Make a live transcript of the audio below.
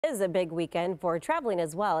Is a big weekend for traveling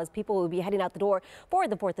as well, as people will be heading out the door for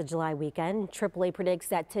the 4th of July weekend. AAA predicts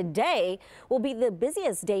that today will be the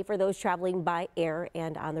busiest day for those traveling by air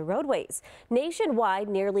and on the roadways. Nationwide,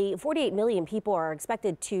 nearly 48 million people are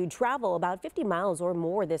expected to travel about 50 miles or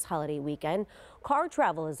more this holiday weekend. Car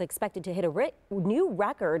travel is expected to hit a new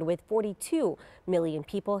record, with 42 million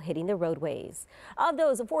people hitting the roadways. Of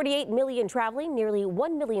those 48 million traveling, nearly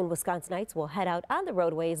 1 million Wisconsinites will head out on the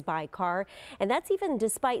roadways by car, and that's even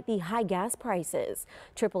despite the high gas prices.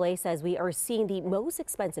 AAA says we are seeing the most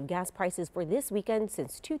expensive gas prices for this weekend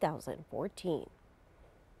since 2014.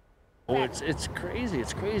 Oh, it's crazy.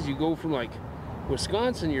 It's crazy. You go from like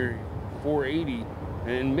Wisconsin, you're 480,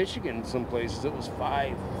 and in Michigan, some places it was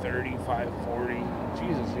 530, 540.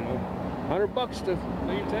 Jesus, $100 to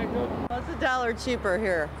lay your tank up. Well, it's $1 cheaper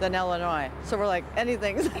here than Illinois, so we're like,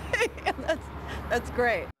 anything's that's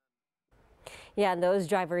great. Yeah, and those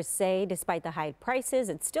drivers say despite the high prices,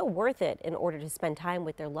 it's still worth it in order to spend time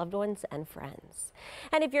with their loved ones and friends.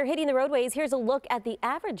 And if you're hitting the roadways, here's a look at the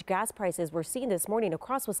average gas prices we're seeing this morning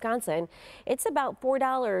across Wisconsin. It's about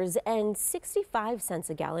 $4.65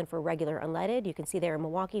 a gallon for regular unleaded. You can see there in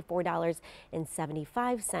Milwaukee,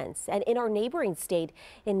 $4.75. And in our neighboring state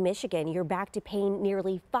in Michigan, you're back to paying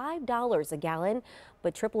nearly $5 a gallon.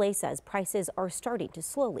 But AAA says prices are starting to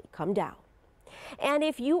slowly come down. And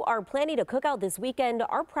if you are planning to cook out this weekend,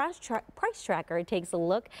 our price tracker takes a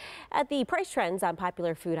look at the price trends on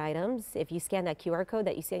popular food items. If you scan that QR code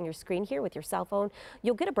that you see on your screen here with your cell phone,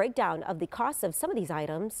 you'll get a breakdown of the cost of some of these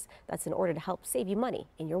items. That's in order to help save you money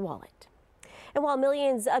in your wallet. And while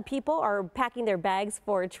millions of people are packing their bags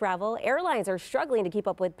for travel, airlines are struggling to keep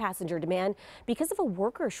up with passenger demand because of a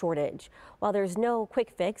worker shortage. While there's no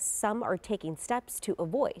quick fix, some are taking steps to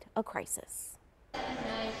avoid a crisis.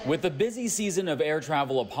 With the busy season of air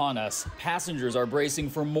travel upon us, passengers are bracing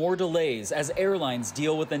for more delays as airlines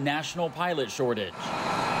deal with a national pilot shortage.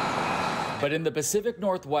 But in the Pacific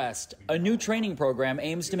Northwest, a new training program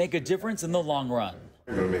aims to make a difference in the long run.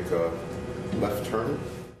 You're going to make a left turn.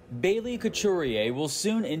 Bailey Couturier will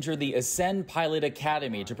soon enter the Ascend Pilot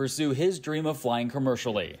Academy to pursue his dream of flying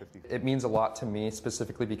commercially. It means a lot to me,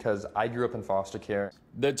 specifically because I grew up in foster care.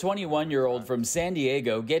 The 21-year-old from San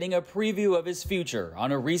Diego getting a preview of his future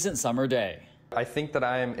on a recent summer day. I think that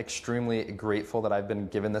I am extremely grateful that I've been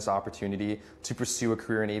given this opportunity to pursue a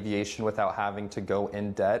career in aviation without having to go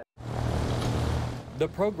in debt. The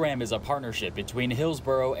program is a partnership between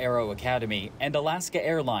Hillsborough Aero Academy and Alaska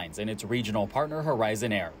Airlines and its regional partner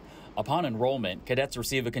Horizon Air. Upon enrollment, cadets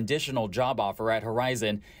receive a conditional job offer at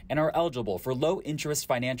Horizon and are eligible for low-interest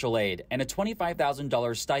financial aid and a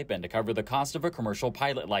 $25,000 stipend to cover the cost of a commercial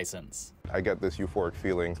pilot license. I get this euphoric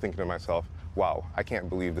feeling thinking to myself, wow, I can't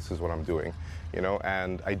believe this is what I'm doing,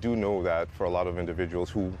 and I do know that for a lot of individuals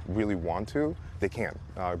who really want to, they can't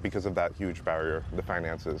because of that huge barrier, the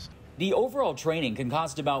finances. The overall training can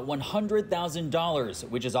cost about $100,000,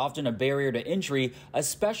 which is often a barrier to entry,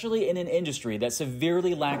 especially in an industry that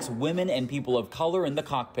severely lacks women and people of color in the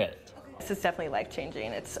cockpit. This is definitely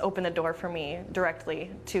life-changing. It's opened the door for me directly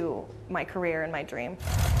to my career and my dream.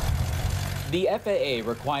 The FAA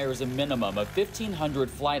requires a minimum of 1,500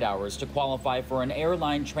 flight hours to qualify for an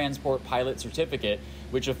airline transport pilot certificate,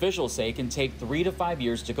 which officials say can take 3 to 5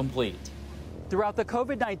 years to complete. Throughout the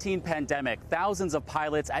COVID-19 pandemic, thousands of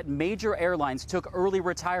pilots at major airlines took early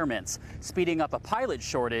retirements, speeding up a pilot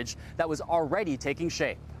shortage that was already taking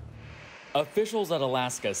shape. Officials at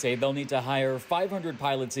Alaska say they'll need to hire 500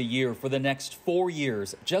 pilots a year for the next 4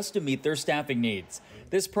 years just to meet their staffing needs.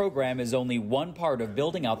 This program is only one part of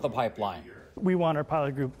building out the pipeline. We want our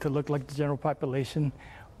pilot group to look like the general population.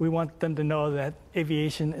 We want them to know that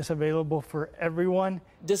aviation is available for everyone.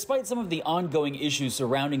 Despite some of the ongoing issues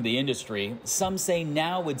surrounding the industry, some say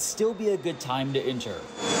now would still be a good time to enter.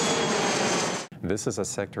 This is a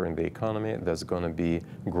sector in the economy that's going to be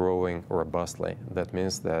growing robustly. That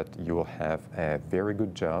means that you will have a very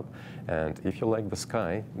good job, and if you like the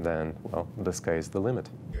sky, then, well, the sky is the limit.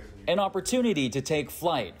 An opportunity to take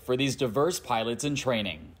flight for these diverse pilots in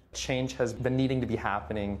training. Change has been needing to be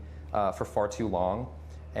happening for far too long.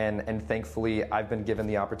 And thankfully, I've been given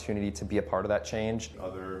the opportunity to be a part of that change.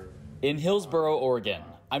 In Hillsborough, Oregon,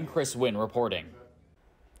 I'm Chris Wynn reporting.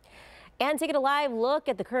 And taking a live look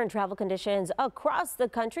at the current travel conditions across the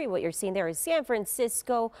country. What you're seeing there is San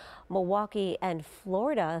Francisco, Milwaukee, and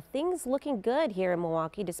Florida. Things looking good here in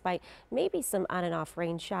Milwaukee, despite maybe some on and off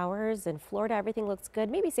rain showers. In Florida, everything looks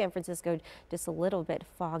good. Maybe San Francisco just a little bit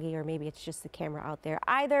foggy, or maybe it's just the camera out there.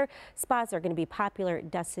 Either spots are going to be popular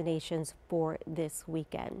destinations for this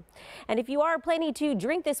weekend. And if you are planning to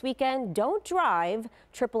drink this weekend, don't drive.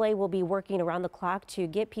 AAA will be working around the clock to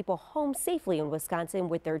get people home safely in Wisconsin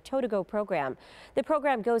with their Tow to Go program. The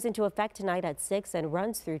program goes into effect tonight at 6 and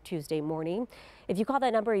runs through Tuesday morning. If you call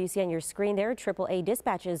that number you see on your screen there, AAA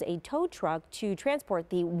dispatches a tow truck to transport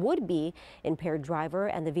the would-be impaired driver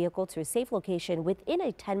and the vehicle to a safe location within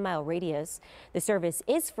a 10-mile radius. The service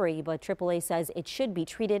is free, but AAA says it should be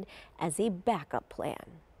treated as a backup plan.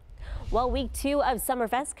 Well, week 2 of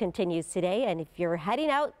Summerfest continues today, and if you're heading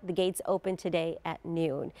out, the gates open today at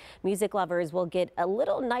noon. Music lovers will get a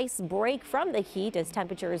little nice break from the heat as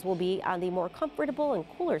temperatures will be on the more comfortable and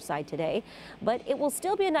cooler side today, but it will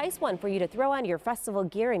still be a nice one for you to throw on your festival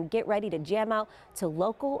gear and get ready to jam out to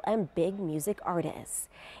local and big music artists.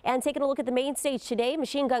 And taking a look at the main stage today,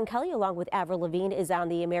 Machine Gun Kelly along with Avril Lavigne is on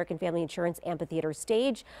the American Family Insurance Amphitheater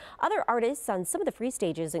stage. Other artists on some of the free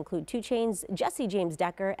stages include 2 Chainz, Jesse James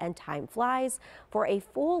Decker, and Time Flies. For a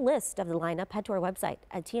full list of the lineup, head to our website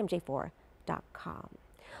at tmj4.com.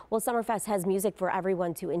 Well, Summerfest has music for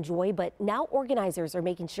everyone to enjoy, but now organizers are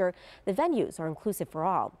making sure the venues are inclusive for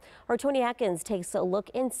all. Our Tony Atkins takes a look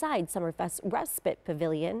inside Summerfest's Respite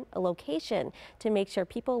Pavilion, a location to make sure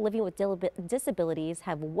people living with disabilities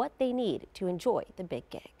have what they need to enjoy the big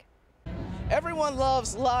gig. Everyone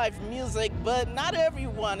loves live music, but not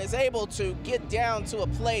everyone is able to get down to a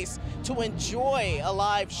place to enjoy a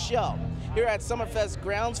live show. Here at Summerfest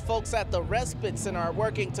grounds, folks at the Respite Center are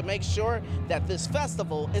working to make sure that this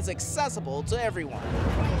festival is accessible to everyone.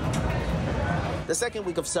 The second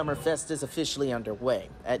week of Summerfest is officially underway.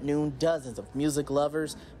 At noon, dozens of music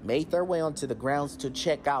lovers made their way onto the grounds to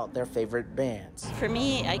check out their favorite bands. For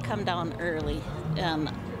me, I come down early,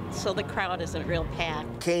 so the crowd isn't real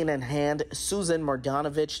packed. Cane in hand, Susan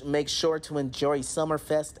Mordanovich makes sure to enjoy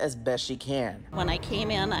Summerfest as best she can. When I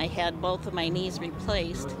came in, I had both of my knees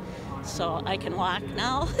replaced, so I can walk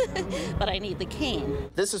now, but I need the cane.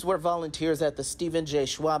 This is where volunteers at the Stephen J.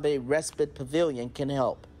 Schwabe Respite Pavilion can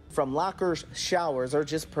help. From lockers, showers, or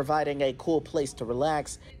just providing a cool place to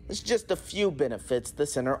relax, it's just a few benefits the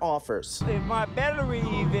center offers. If my battery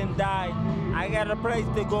even died, I got a place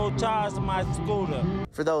to go charge my scooter.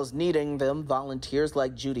 For those needing them, volunteers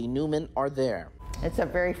like Judy Newman are there. It's a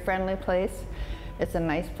very friendly place. It's a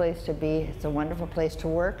nice place to be. It's a wonderful place to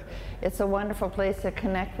work. It's a wonderful place to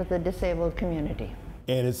connect with the disabled community.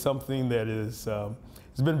 And it's something that is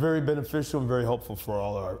it's been very beneficial and very helpful for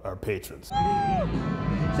all our patrons.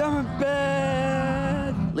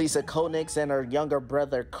 Summerfest! Lisa Konix and her younger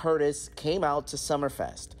brother Curtis came out to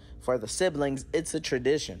Summerfest. For the siblings, it's a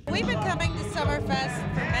tradition. We've been coming to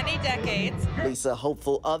Summerfest for many decades. Lisa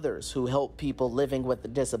hopeful others who help people living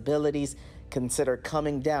with disabilities consider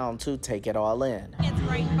coming down to take it all in. It's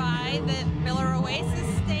right by the Miller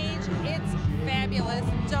Oasis stage. It's fabulous.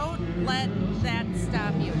 Don't let that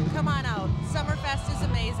stop you. Come on out. Summerfest is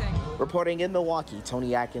amazing. Reporting in Milwaukee,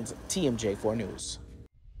 Tony Atkins, TMJ4 News.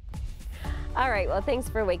 All right, well, thanks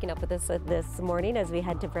for waking up with us this morning. As we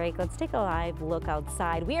head to break, let's take a live look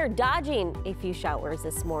outside. We are dodging a few showers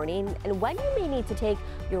this morning, and when you may need to take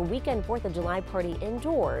your weekend 4th of July party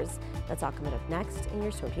indoors. That's all coming up next in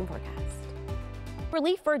your Storm Team forecast.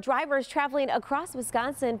 Relief for drivers traveling across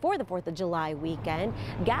Wisconsin for the 4th of July weekend.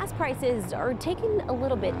 Gas prices are taking a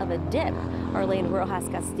little bit of a dip. Arlene Rojas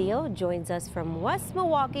Castillo joins us from West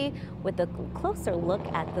Milwaukee with a closer look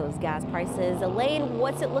at those gas prices. Elaine,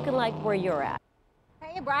 what's it looking like where you're at?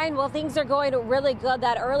 Hey, Brian. Well, things are going really good.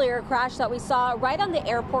 That earlier crash that we saw right on the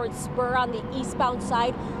airport spur on the eastbound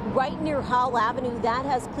side, right near Howell Avenue, that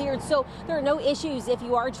has cleared. So there are no issues if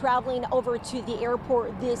you are traveling over to the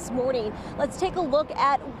airport this morning. Let's take a look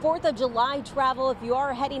at 4th of July travel. If you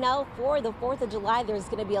are heading out for the 4th of July, there's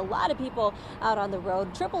going to be a lot of people out on the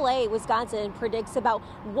road. AAA Wisconsin predicts about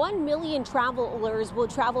 1 million travelers will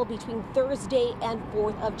travel between Thursday and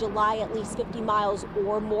 4th of July, at least 50 miles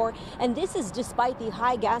or more. And this is despite the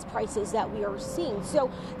high gas prices that we are seeing.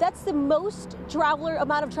 So that's the most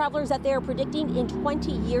amount of travelers that they are predicting in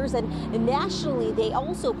 20 years. passengers, and nationally they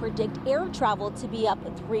also predict air travel to be up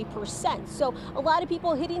 3%. So a lot of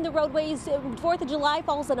people hitting the roadways. 4th of July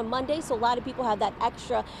falls on a Monday, so a lot of people have that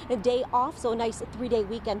extra day off, so a nice 3-day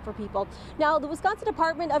weekend for people. Now, the Wisconsin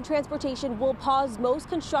Department of Transportation will pause most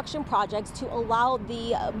construction projects to allow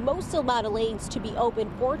the most amount of lanes to be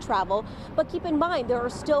open for travel, but keep in mind there are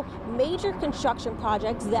still major construction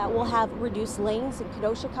projects that will have reduced lanes in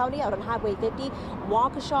Kenosha County out on Highway 50,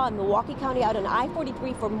 Waukesha and Milwaukee County out on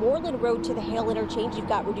I-43 from Moreland Road to the Hale Interchange. You've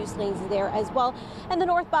got reduced lanes there as well, and the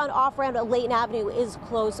northbound off-ramp at Layton Avenue is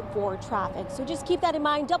closed for traffic. So just keep that in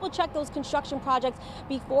mind. Double check those construction projects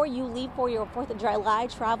before you leave for your 4th of July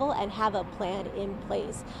travel and have a plan in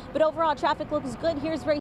place. But overall, traffic looks good. Here's Ray